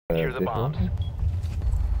Secure the bombs.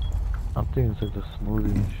 I'm thinking it's like the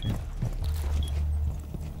smoothie machine.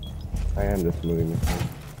 I am the smoothie machine.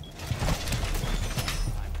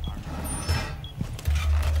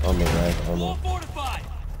 On the right, on the... Fortified.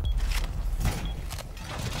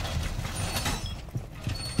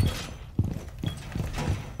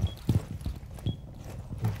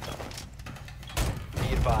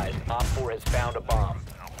 Be advised, Op 4 has found a bomb.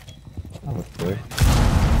 That was good.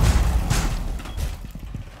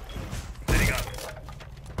 Setting up.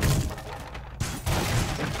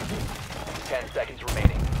 10 seconds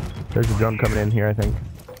remaining. There's a drone coming in here, I think.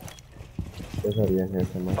 There's already in here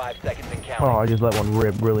somewhere. 5 seconds and counting. Oh, I just let one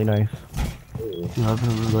rip really nice. Ooh. Dude, I've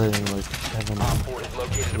been relaying like 7 Op 4 has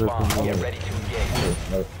located a bomb. Get ready to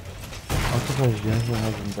engage. I'm surprised Jensen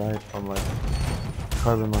hasn't died from like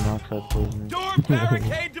carbon monoxide poisoning. Door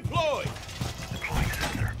barricade deployed.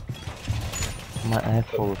 My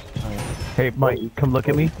asshole is tight. Hey, Mike, come look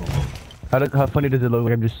at me. How funny does it look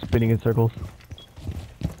like I'm just spinning in circles?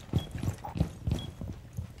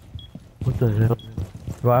 What the hell?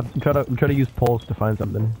 Well, I'm trying to use pulse to find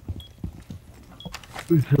something.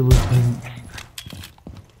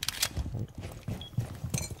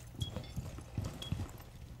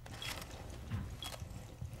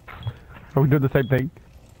 Are we doing the same thing?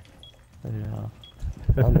 Yeah.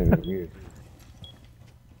 That nigga's weird.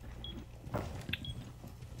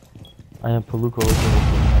 I am Paluco.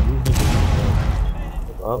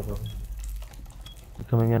 Up. They're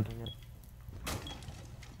coming in.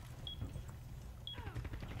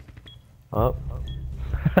 Up.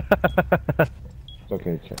 It's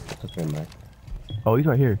okay, Chuck. It's okay, Mike. Oh, he's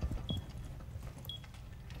right here.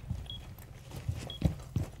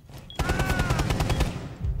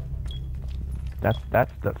 That's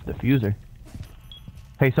diffuser.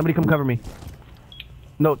 Hey, somebody come cover me.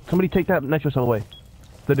 No, somebody take that nitro cell away.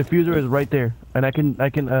 The diffuser is right there, and I can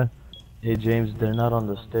Hey James, they're not on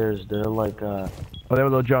the stairs. They're like Oh, there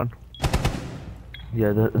we go, John.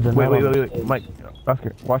 yeah, they're Wait, not on the wait, stairs. Mike,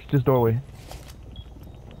 Oscar, watch this doorway.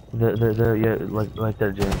 They're yeah, like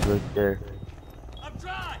there, James, right there. I'm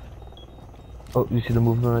dry. Oh, you see the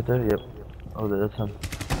movement right there? Yep. Oh, that's him.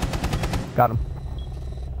 Got him.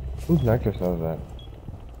 Whose nitro cell is that?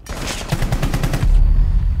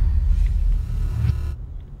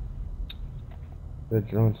 There's a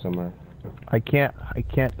drone somewhere. I can't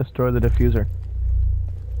destroy the diffuser.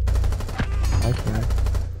 I can.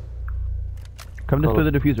 Come destroy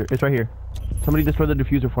the diffuser. It's right here. Somebody destroy the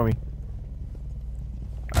diffuser for me.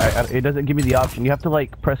 It doesn't give me the option. You have to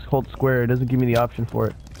like press hold square. It doesn't give me the option for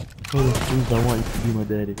it. Oh, please, I want you to be my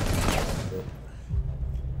daddy.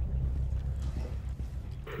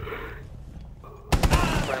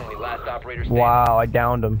 Friendly, last operator standing. Wow, I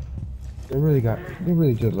downed him. They really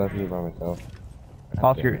just left me by myself.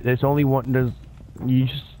 Oscar, there's only one.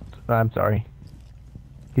 I'm sorry.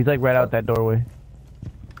 He's like right out that doorway.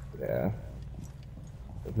 Yeah.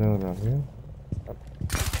 There's no one out here.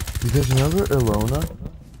 You guys remember Ilona?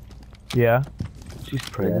 Yeah. She's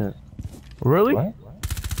pregnant. Really? What?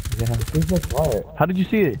 Yeah. It's so quiet. How did you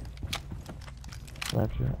see it?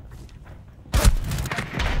 Snapchat.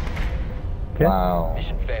 Okay. Wow.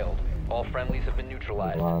 Mission failed. All friendlies have been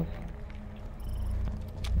neutralized. Wow.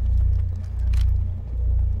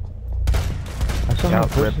 I saw Yeah, her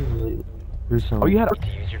personally recently. Oh, you had a... To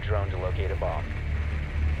use your drone to locate a bomb.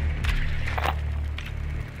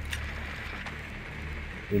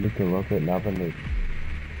 We need to locate Navani.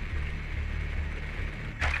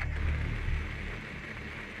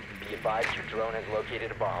 Be advised, your drone has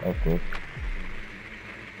located a bomb. Of course.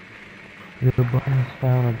 Your bomb has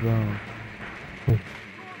found a drone.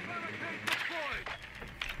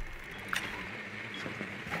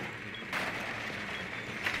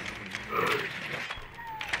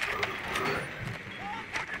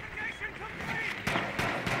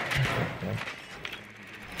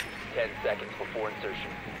 10 seconds before insertion.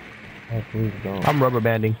 Oh, please don't. I'm rubber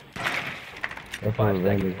banding. That's 5 what seconds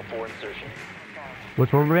Randy. before insertion.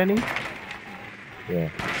 What's rubber banding? Yeah.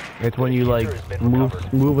 It's when you like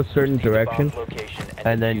move a certain direction, Location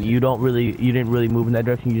and then you didn't really move in that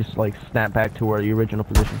direction. You just like snap back to where your original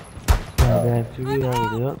position. It's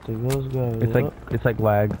like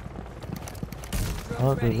lag.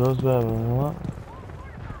 Oh, there goes gravity. What?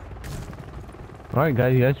 All right,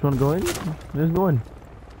 guys, you guys want to go in? Let's go in.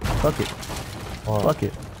 Fuck it. Oh, Fuck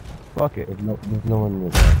it. Fuck it. there's no one in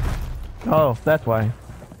there. Oh, that's why.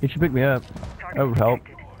 You should pick me up. That would help.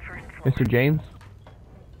 Mr. James?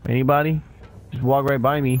 Anybody? Just walk right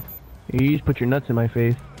by me. You just put your nuts in my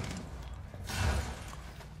face.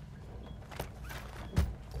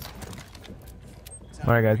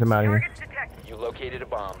 Alright guys, I'm out of here. You located a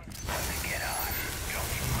bomb.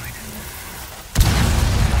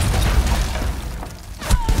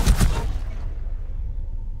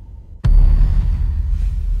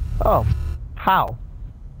 Oh, how?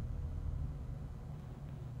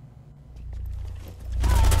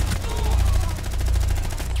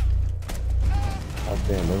 God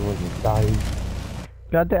damn, everyone's just dying.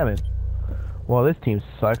 God damn it. Well, this team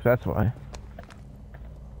sucks, that's why.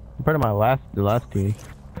 Compared to the last team.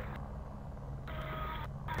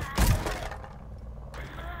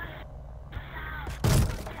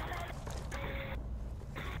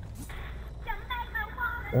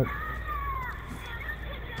 What?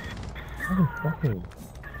 What is fucking?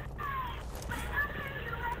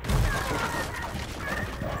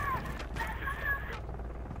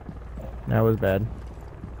 That was bad.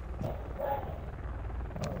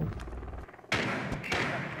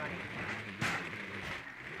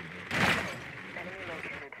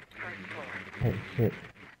 Oh shit.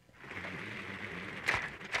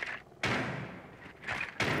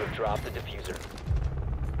 You have dropped the diffuser.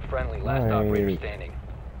 Friendly, last operator Nice. standing.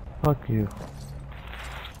 Fuck you.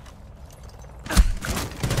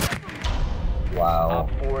 Wow.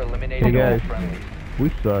 Op 4 eliminated Hey, guys. all friendlies. We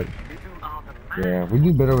suck. Yeah, we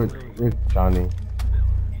do better with Johnny.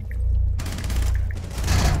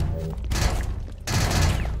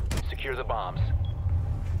 Secure the bombs.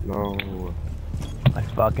 No. I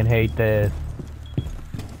fucking hate this.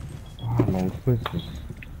 Oh man, this is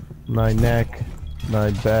My neck,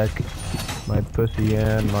 my back, my pussy,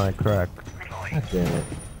 and my crack. God damn it.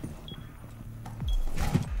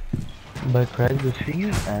 By Craig, does she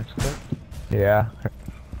use ass crack? Yeah.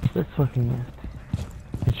 That's fucking nasty.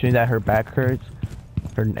 It's showing that her back hurts,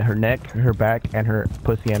 her neck, her back, and her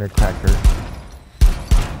pussy and her crack hurt.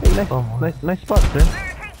 Hey, nice, Oh. nice spot, sir.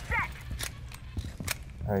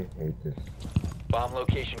 I hate this. Bomb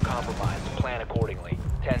location compromised. Plan accordingly.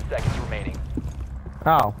 10 seconds remaining.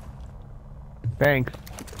 Ow. Thanks.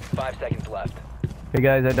 5 seconds left. Hey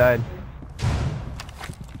guys, I died.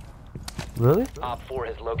 Really? Op 4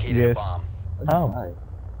 has located Yes. a bomb. How? Hi.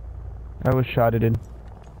 I was shotted in.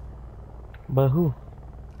 By who?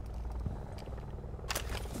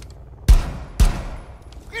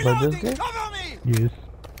 By this guy? Yes.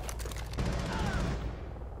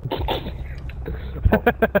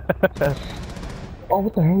 Oh,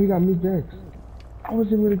 what the hell? He got me Dex. I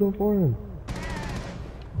wasn't gonna go for him.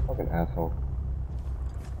 Fucking asshole.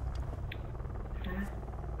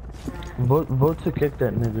 Vote to kick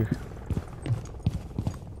that nigger.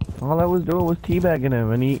 All I was doing was teabagging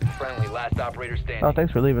him, and he. Friendly, last operator standing. Oh,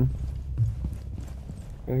 thanks for leaving.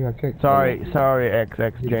 He got kicked. Sorry,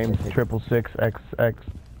 XX James 666XX.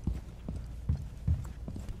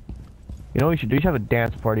 You know what you should do? You should have a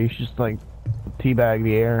dance party. You should just like teabag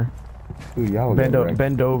the air. Dude, y'all get wrecked.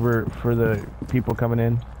 Bend over for the people coming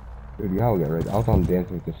in. Dude, y'all get ready. I was on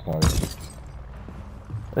Dancing with the Stars.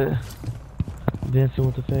 Dancing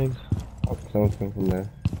with the Fags. Oh, someone's coming from there.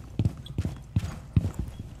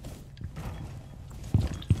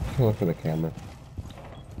 Look for the camera.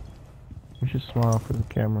 You should smile for the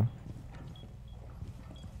camera.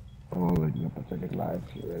 Oh, looking up a second live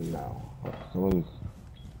here right now. Oh, someone's.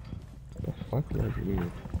 What the fuck is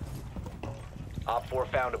weird? Op 4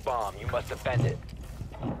 found a bomb. You must defend it.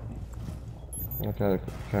 I'll try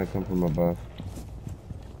to come from above.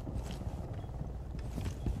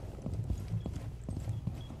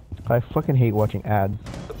 I fucking hate watching ads.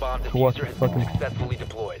 The bomb What diffuser has fucking- been successfully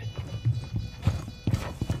deployed.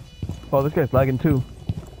 Oh, this guy's lagging too.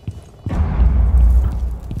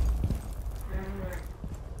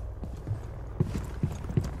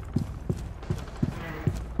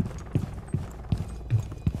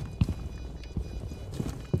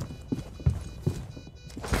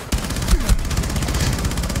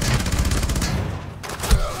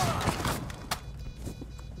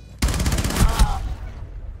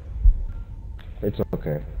 It's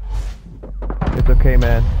okay. It's okay,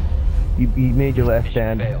 man. You made your last Mission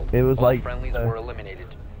stand. failed. It was All like friendlies were eliminated.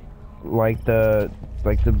 the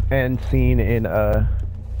end scene in or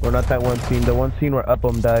not that one scene. The one scene where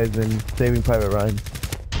Upham dies in Saving Private Ryan.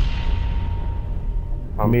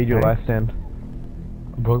 You made your last stand.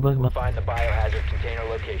 Brokeback Mountain. Find the biohazard container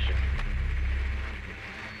location.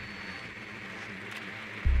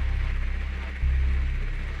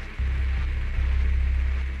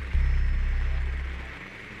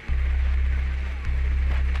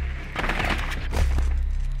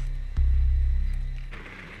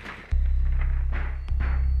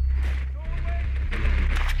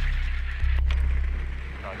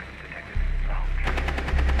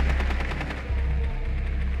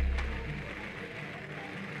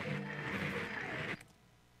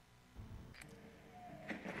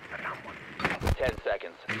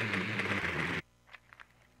 Seconds.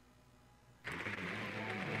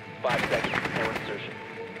 5 seconds before insertion.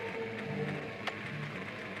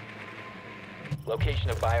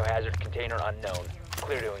 Location of biohazard container unknown.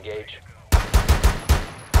 Clear to engage.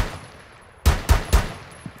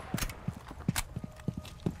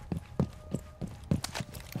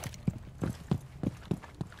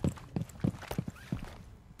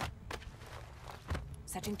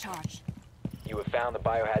 Setting charge. You have found the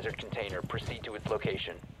biohazard container. Proceed to its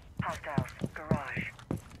location. Hostiles. Garage.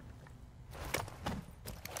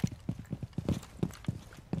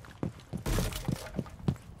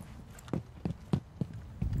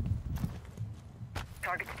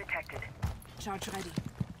 Targets detected. Charge ready.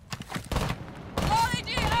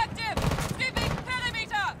 LED active! Sweeping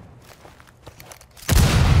perimeter!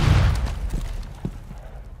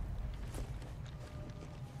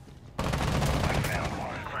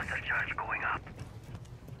 Cluster charge going up.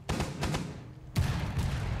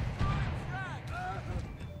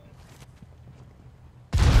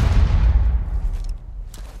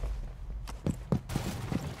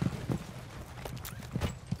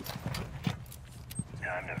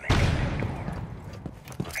 Time to make a new door.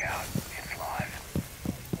 Look out, it's live.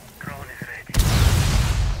 Drone is ready.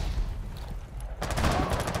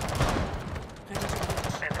 Ready to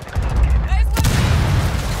launch. Enemy located. Ace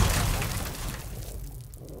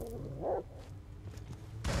one!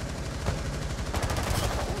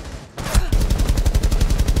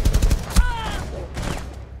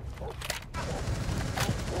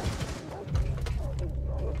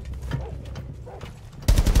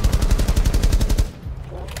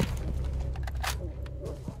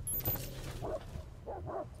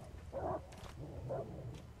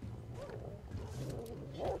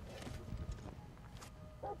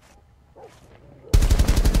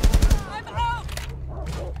 I'm out!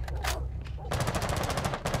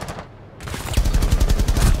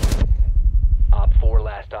 Op 4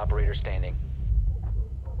 last operator standing.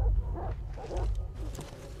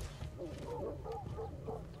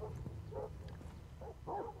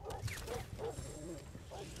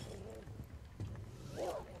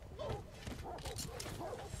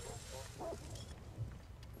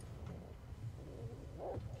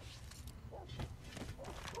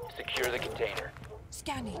 Secure the container.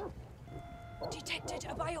 Scanning. Detected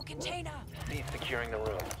a biocontainer. Cease securing the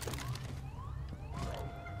room.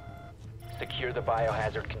 Secure the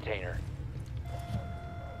biohazard container.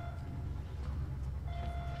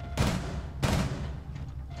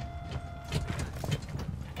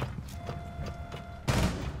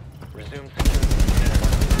 Resume security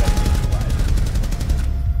once successfully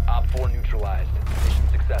neutralized. Op 4 neutralized. Mission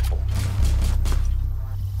successful.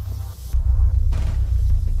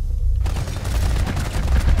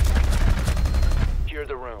 Secure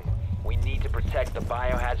the room. We need to protect the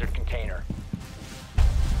biohazard container.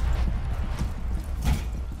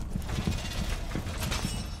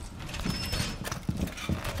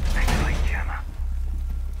 Activate jammer.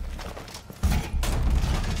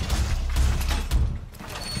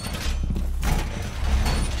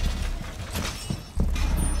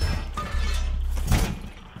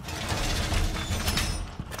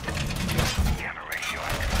 Jammer ratio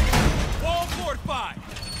activated. Wall fortified!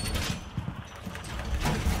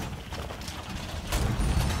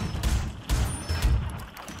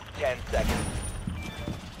 Ten seconds.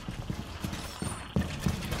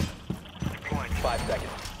 Deploying 5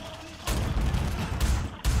 seconds.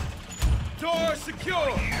 Door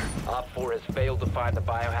secure! Op 4 has failed to find the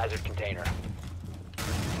biohazard container.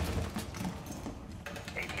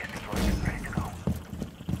 ADS deployment ready to go.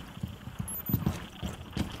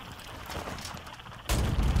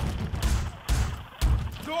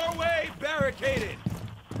 Doorway barricaded!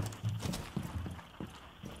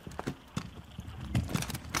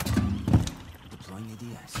 Deploying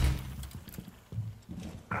ADS.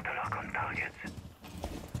 Got the lock on targets.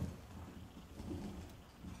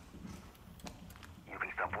 You can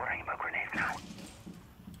stop worrying about grenades now.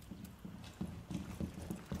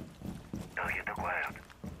 Target acquired.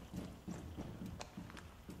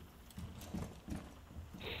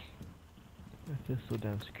 I feel so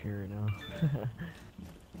damn secure now.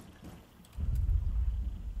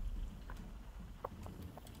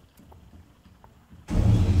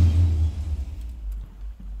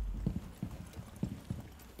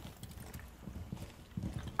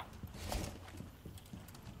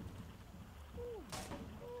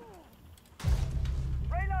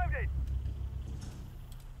 Reloaded!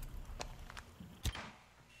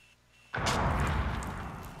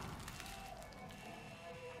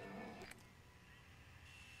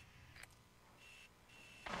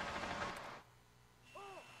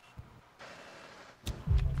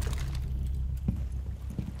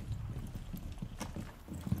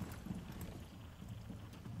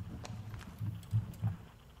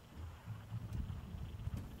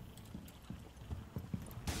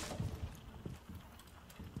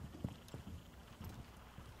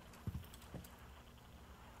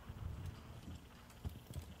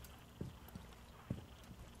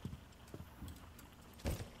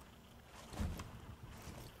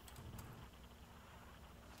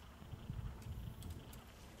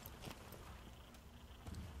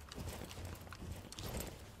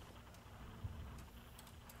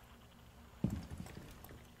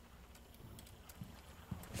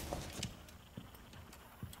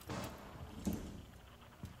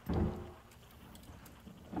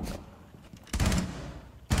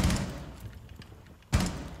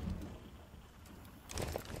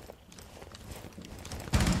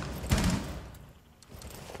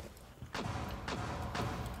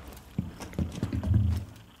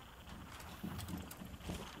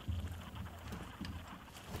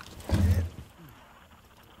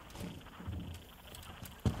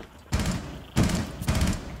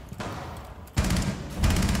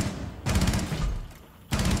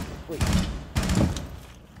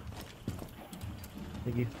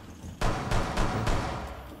 Thank you.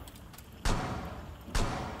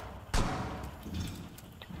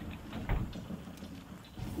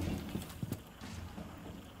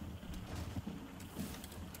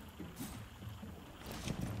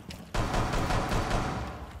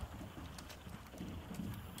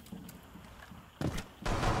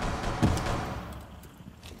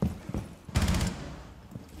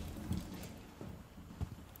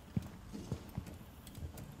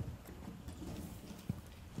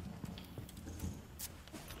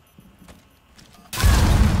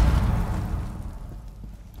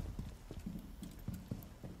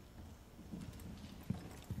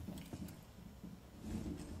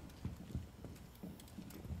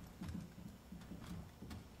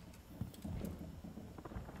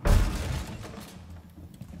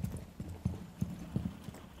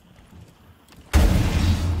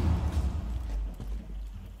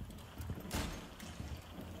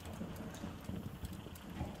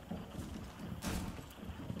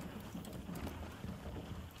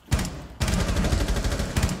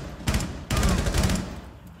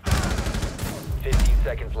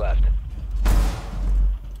 Seconds left.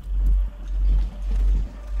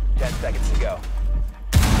 10 seconds to go.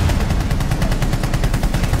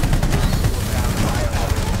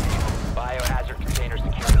 Biohazard container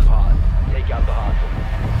securing pod. Take out the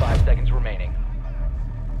hostile. 5 seconds remaining.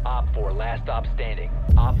 Op 4, last stop standing.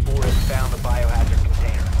 Op 4 has found the biohazard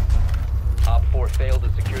container. Op 4 failed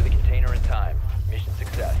to secure the container in time. Mission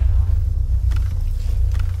success.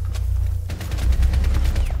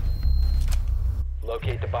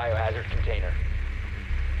 Locate the biohazard container.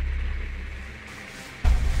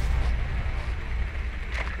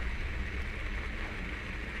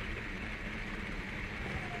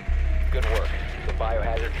 Good work. The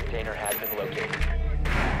biohazard container has been located.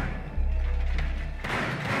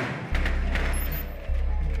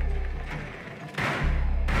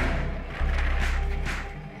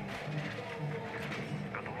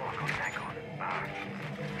 Got the lock on Tango. Bar.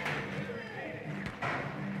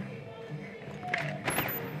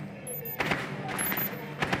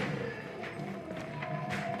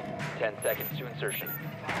 10 seconds to insertion.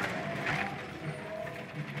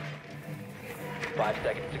 5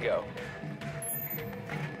 seconds to go.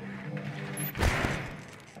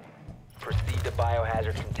 Proceed to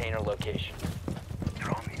biohazard container location.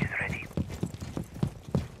 Drone is ready.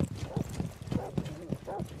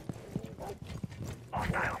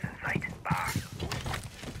 Hostiles in sight. Bar.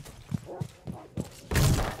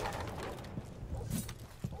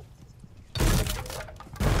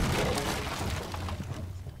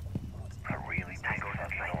 A really Tango's in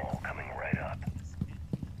sight. All coming right up.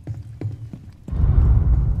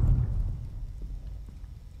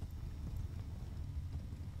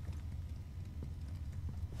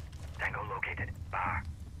 Tango located. Bar.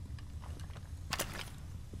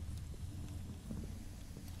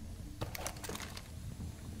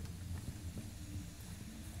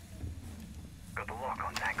 Got the lock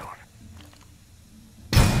on Tangos.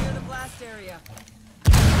 Clear the blast area.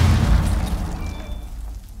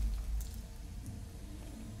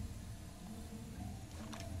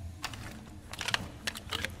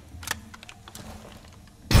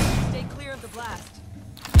 Stay clear of the blast.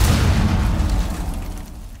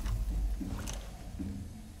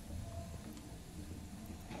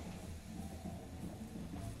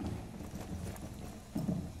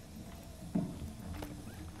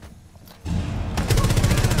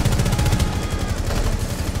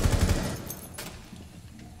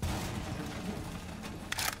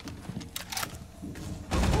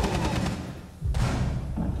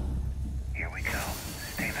 Here we go.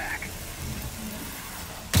 Stay back.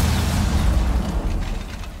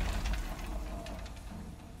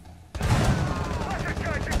 Cluster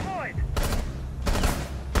charge deployed.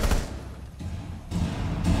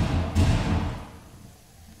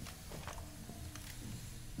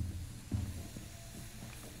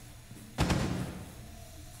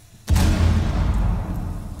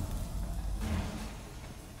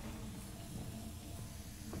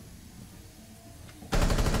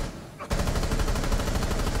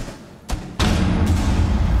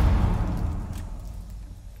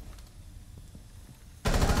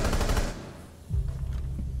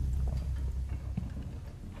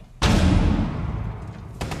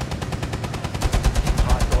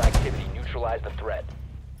 Hostile activity. Neutralize the threat.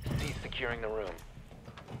 Cease securing the room.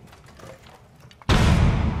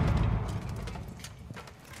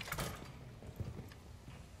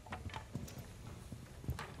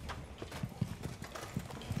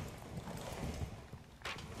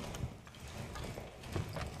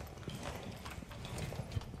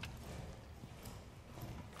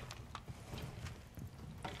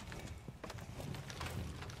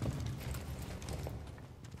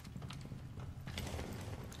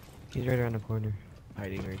 He's right around the corner,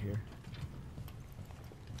 hiding right here.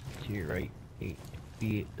 To your right,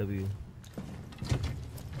 8B8W.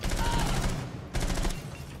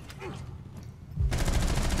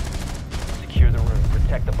 Secure the room.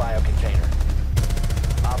 Protect the bio container.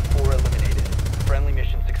 Op 4 eliminated. Friendly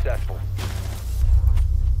mission successful.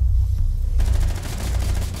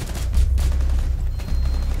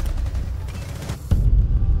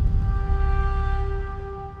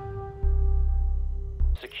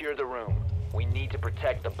 Secure the room. We need to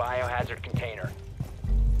protect the biohazard container.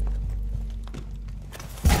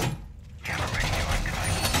 Camera radio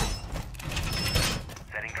activated.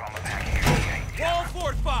 Setting trauma package. Wall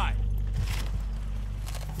fortified!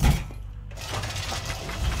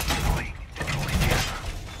 Deploy jammer.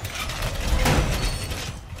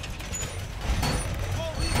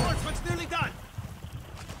 Wall reinforcements nearly done!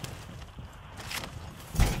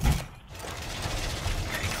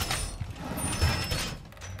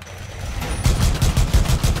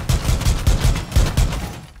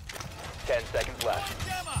 Seconds left.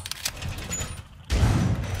 Gamma!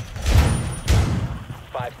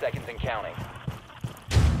 5 seconds and counting.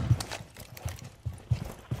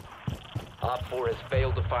 Op 4 has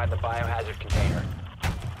failed to find the biohazard container.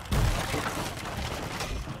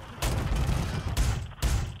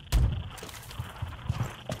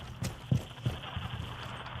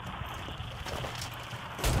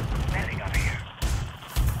 Landing up here.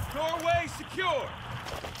 Doorway secure!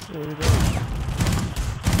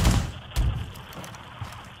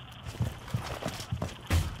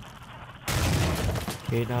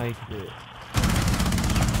 Okay, now you can do it.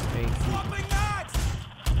 Hey, Swapping mats!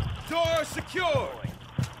 Door secure!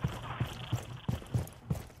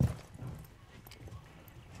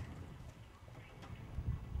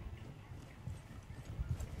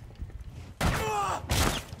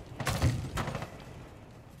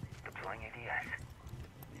 Deploying ADS.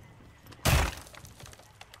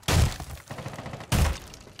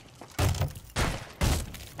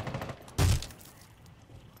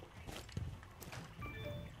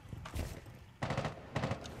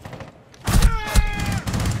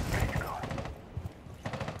 Ready to go.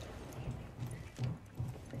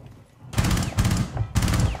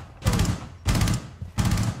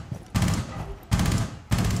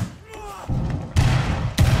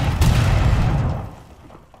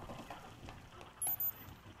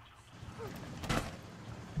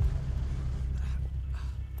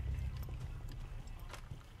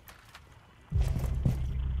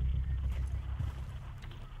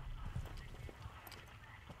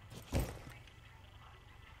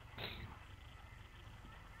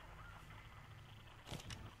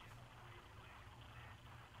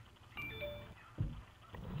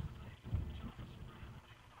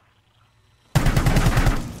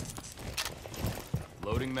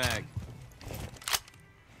 Loading mag.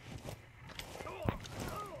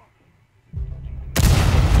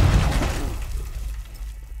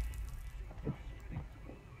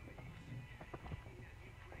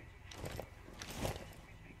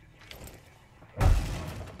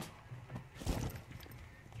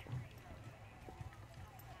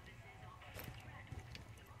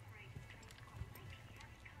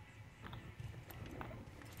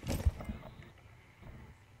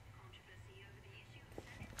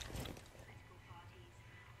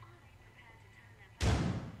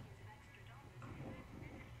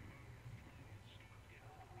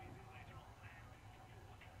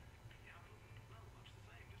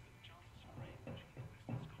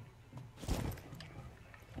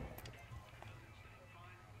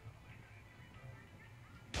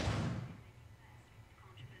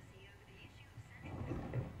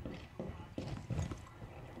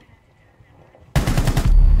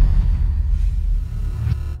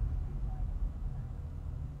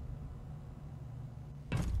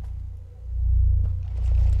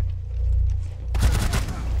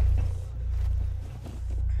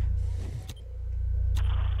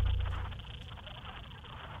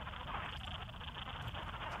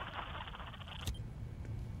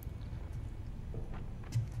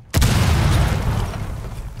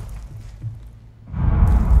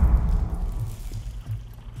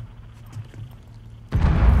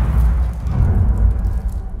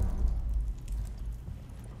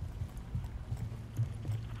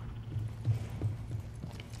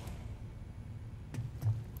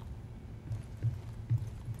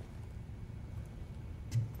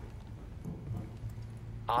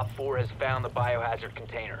 Op 4 has found the biohazard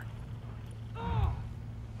container.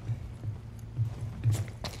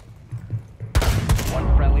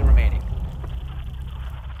 One friendly remaining.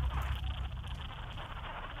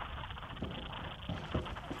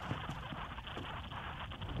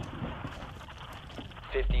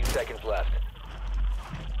 15 seconds left.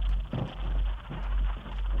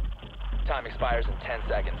 Time expires in 10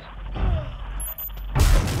 seconds.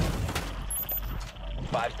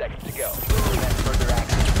 5 seconds to go. Prevent further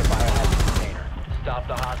access to the biohazard container. Stop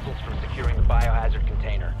the hostiles from securing the biohazard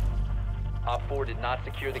container. Op 4 did not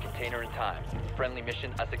secure the container in time. Friendly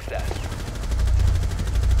mission a success.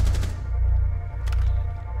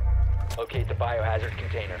 Locate the biohazard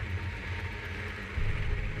container.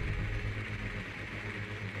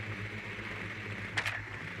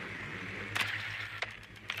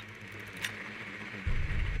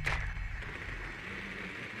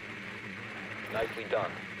 Nicely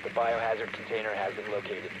done. The biohazard container has been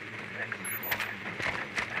located.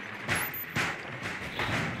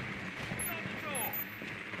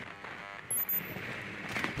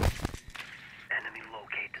 Enemy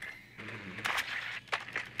located.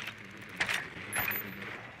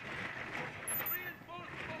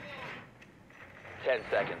 Ten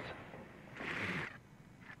seconds.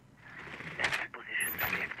 Entry position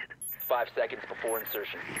selected. 5 seconds before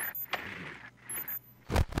insertion.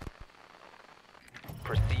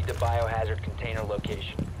 Proceed to biohazard container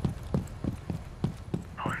location.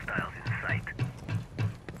 Hostiles in sight.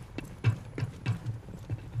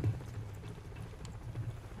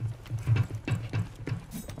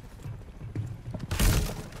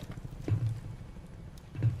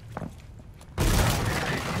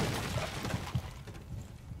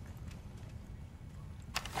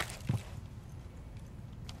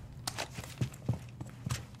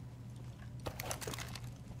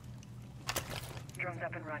 Drones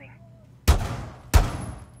up and running.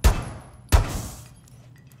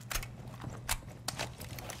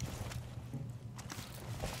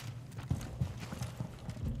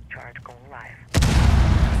 Charge going live.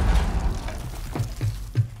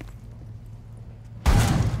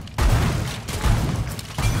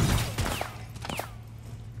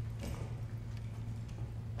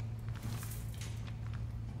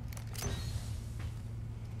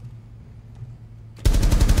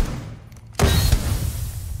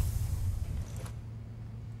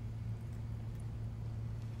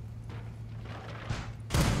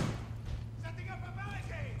 Setting up a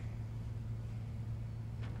barricade!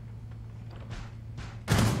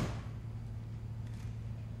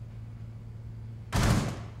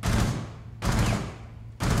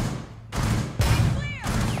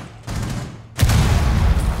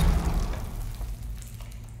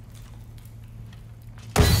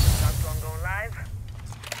 Shock drone going live.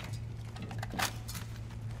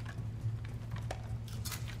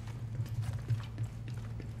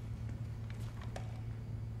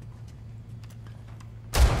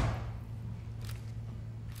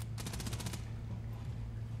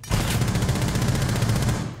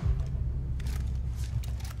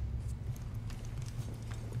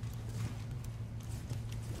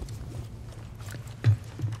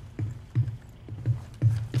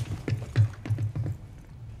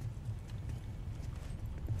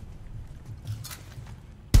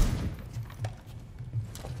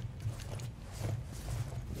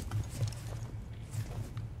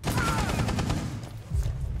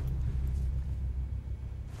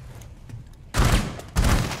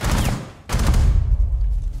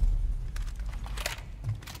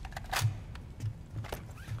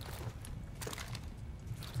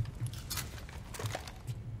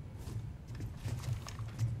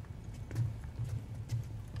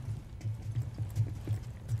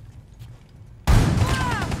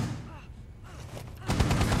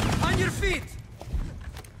 On your feet!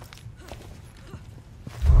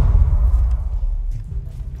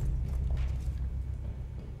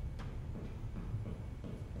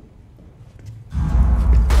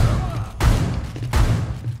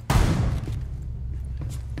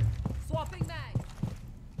 Swapping mag.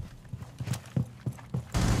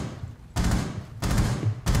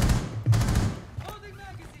 Holding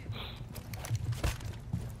magazine!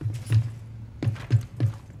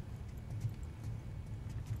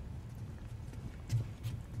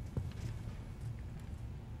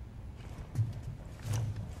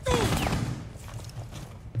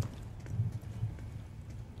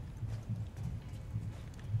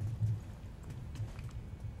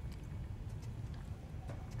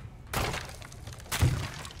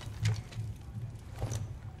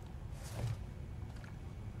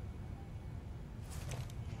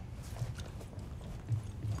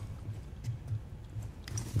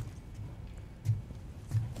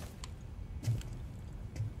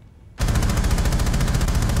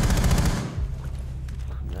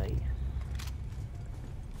 Nice.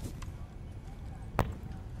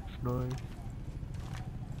 Nice.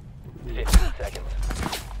 15 seconds.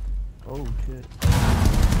 Oh shit.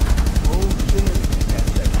 Oh shit.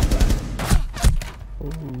 Oh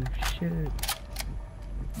shit.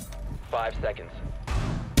 5 seconds.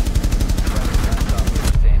 Friendly last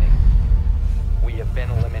operator standing. We have been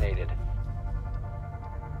eliminated.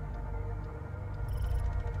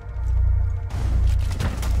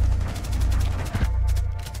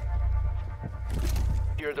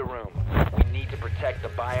 Secure the room. We need to protect the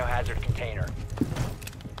biohazard container.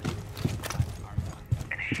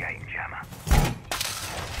 Initiating jammer.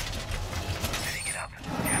 Setting it up.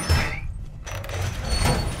 Jammer ready.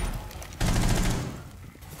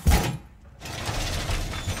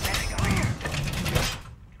 Letting go here.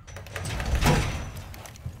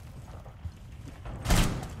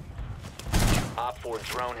 Op 4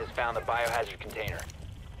 drone has found the biohazard container.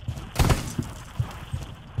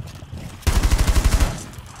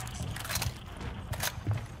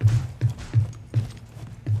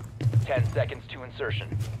 Ten seconds to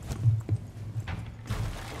insertion.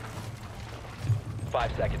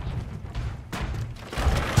 5 seconds.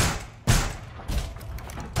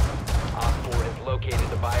 Op 4 has located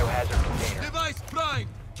the biohazard container. Device prime.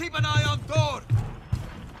 Keep an eye on door.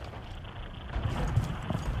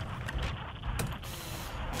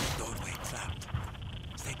 Doorway trapped.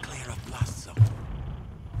 Stay clear of blast zone.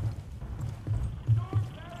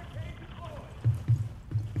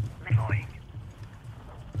 Deploying.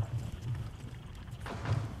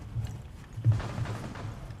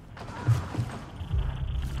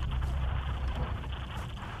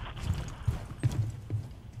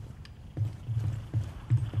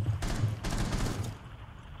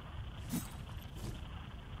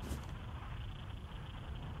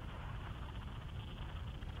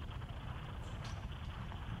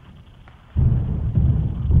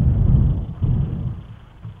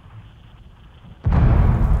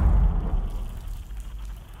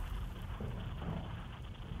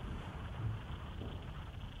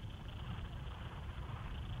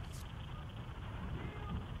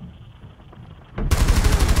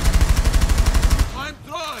 I'm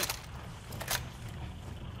dry.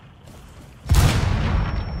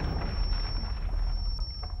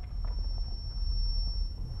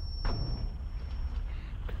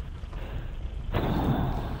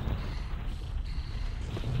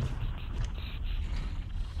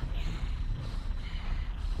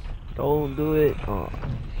 Don't do it. Oh.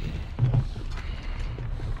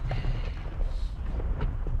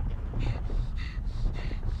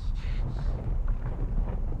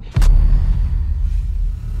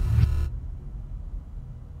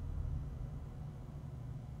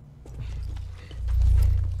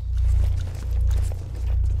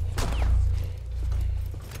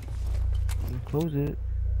 Close it.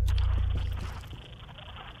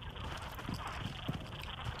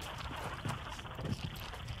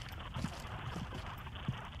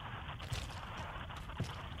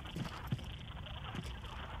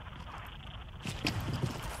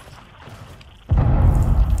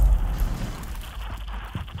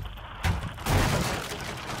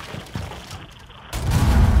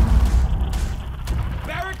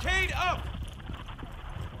 Barricade up.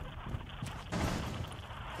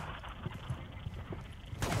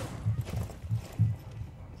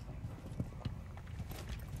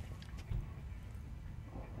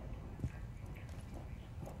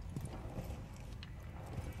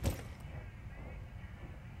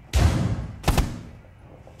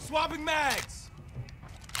 Swapping mags.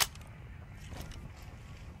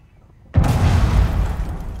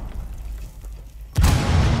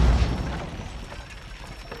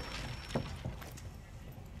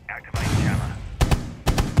 Activating jammer.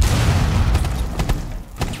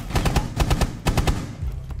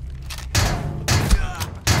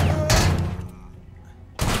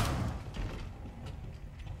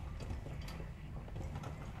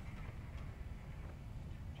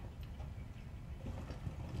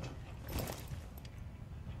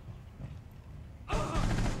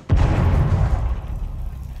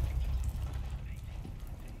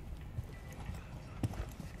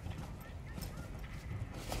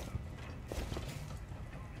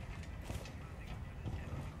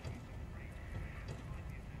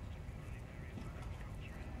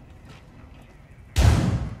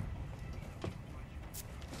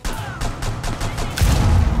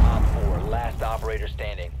 Op 4, last operator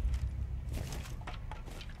standing.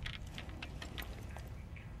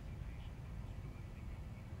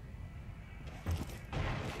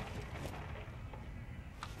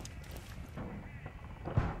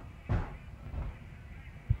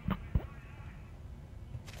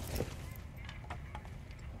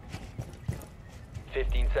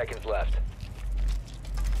 Fifteen seconds left.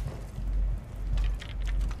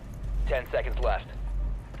 10 seconds left.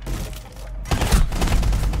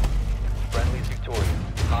 Friendly's victorious.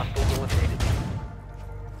 Hostiles eliminated.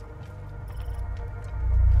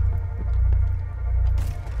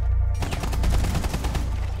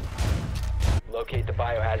 the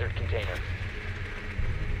biohazard container.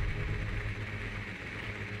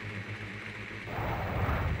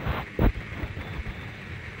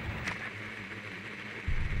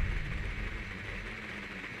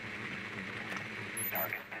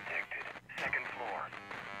 Target detected. Second floor.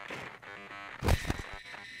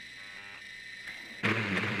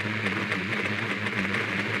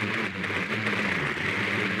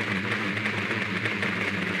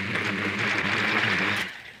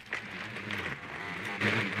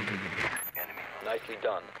 Nicely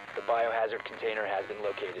done. The biohazard container has been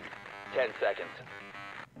located. 10 seconds.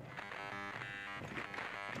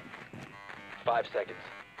 5 seconds.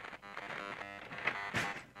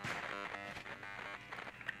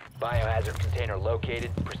 Biohazard container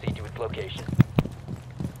located. Proceed to its location.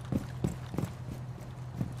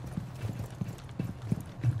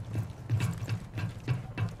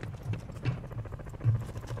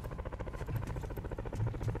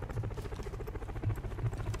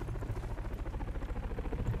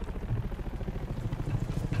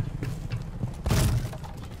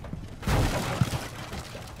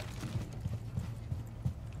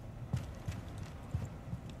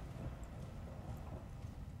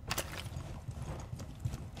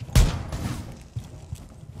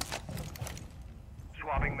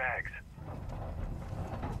 Swapping mags.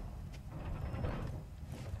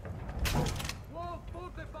 Wall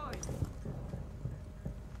fortified.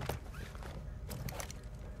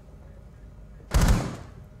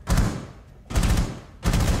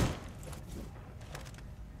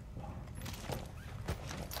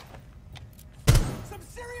 Some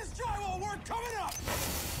serious drywall work coming up!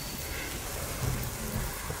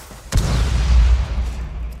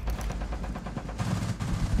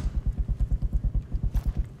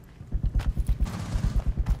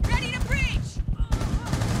 Ready to breach!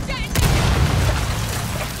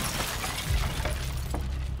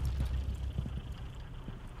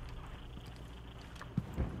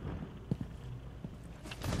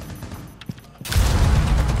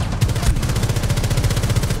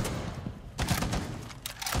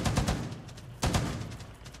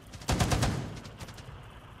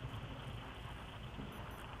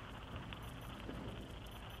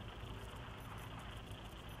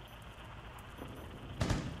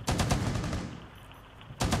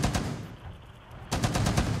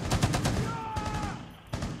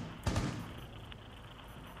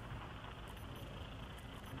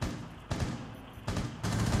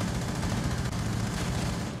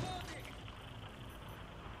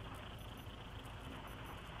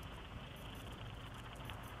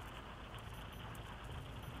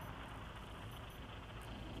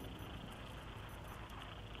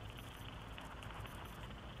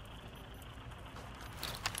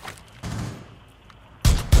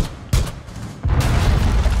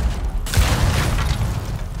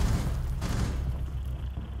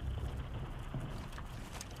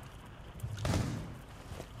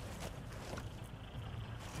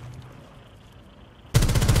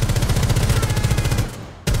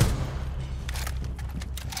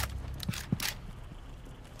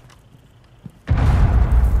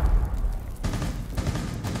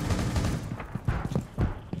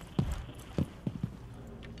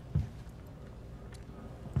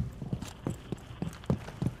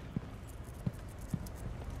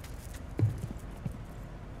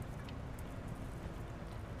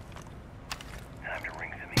 Time to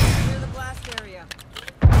ring some in. Clear the blast area.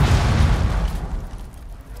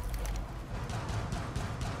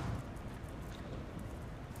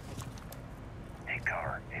 Take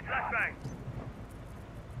cover. It's flashbang.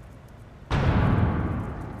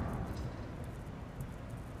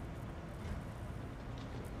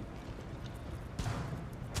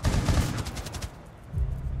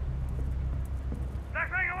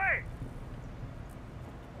 Flashbang away.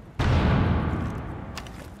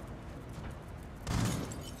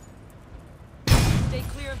 Stay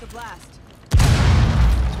clear of the blast.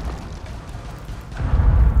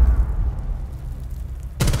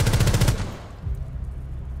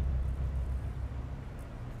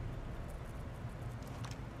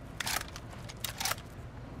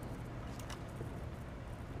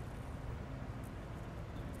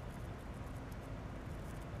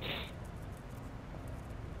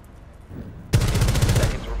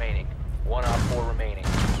 Seconds remaining. 1 op 4 remaining.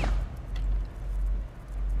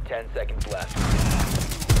 10 seconds left.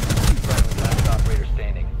 Friendly last operator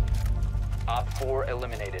standing. Op 4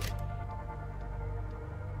 eliminated.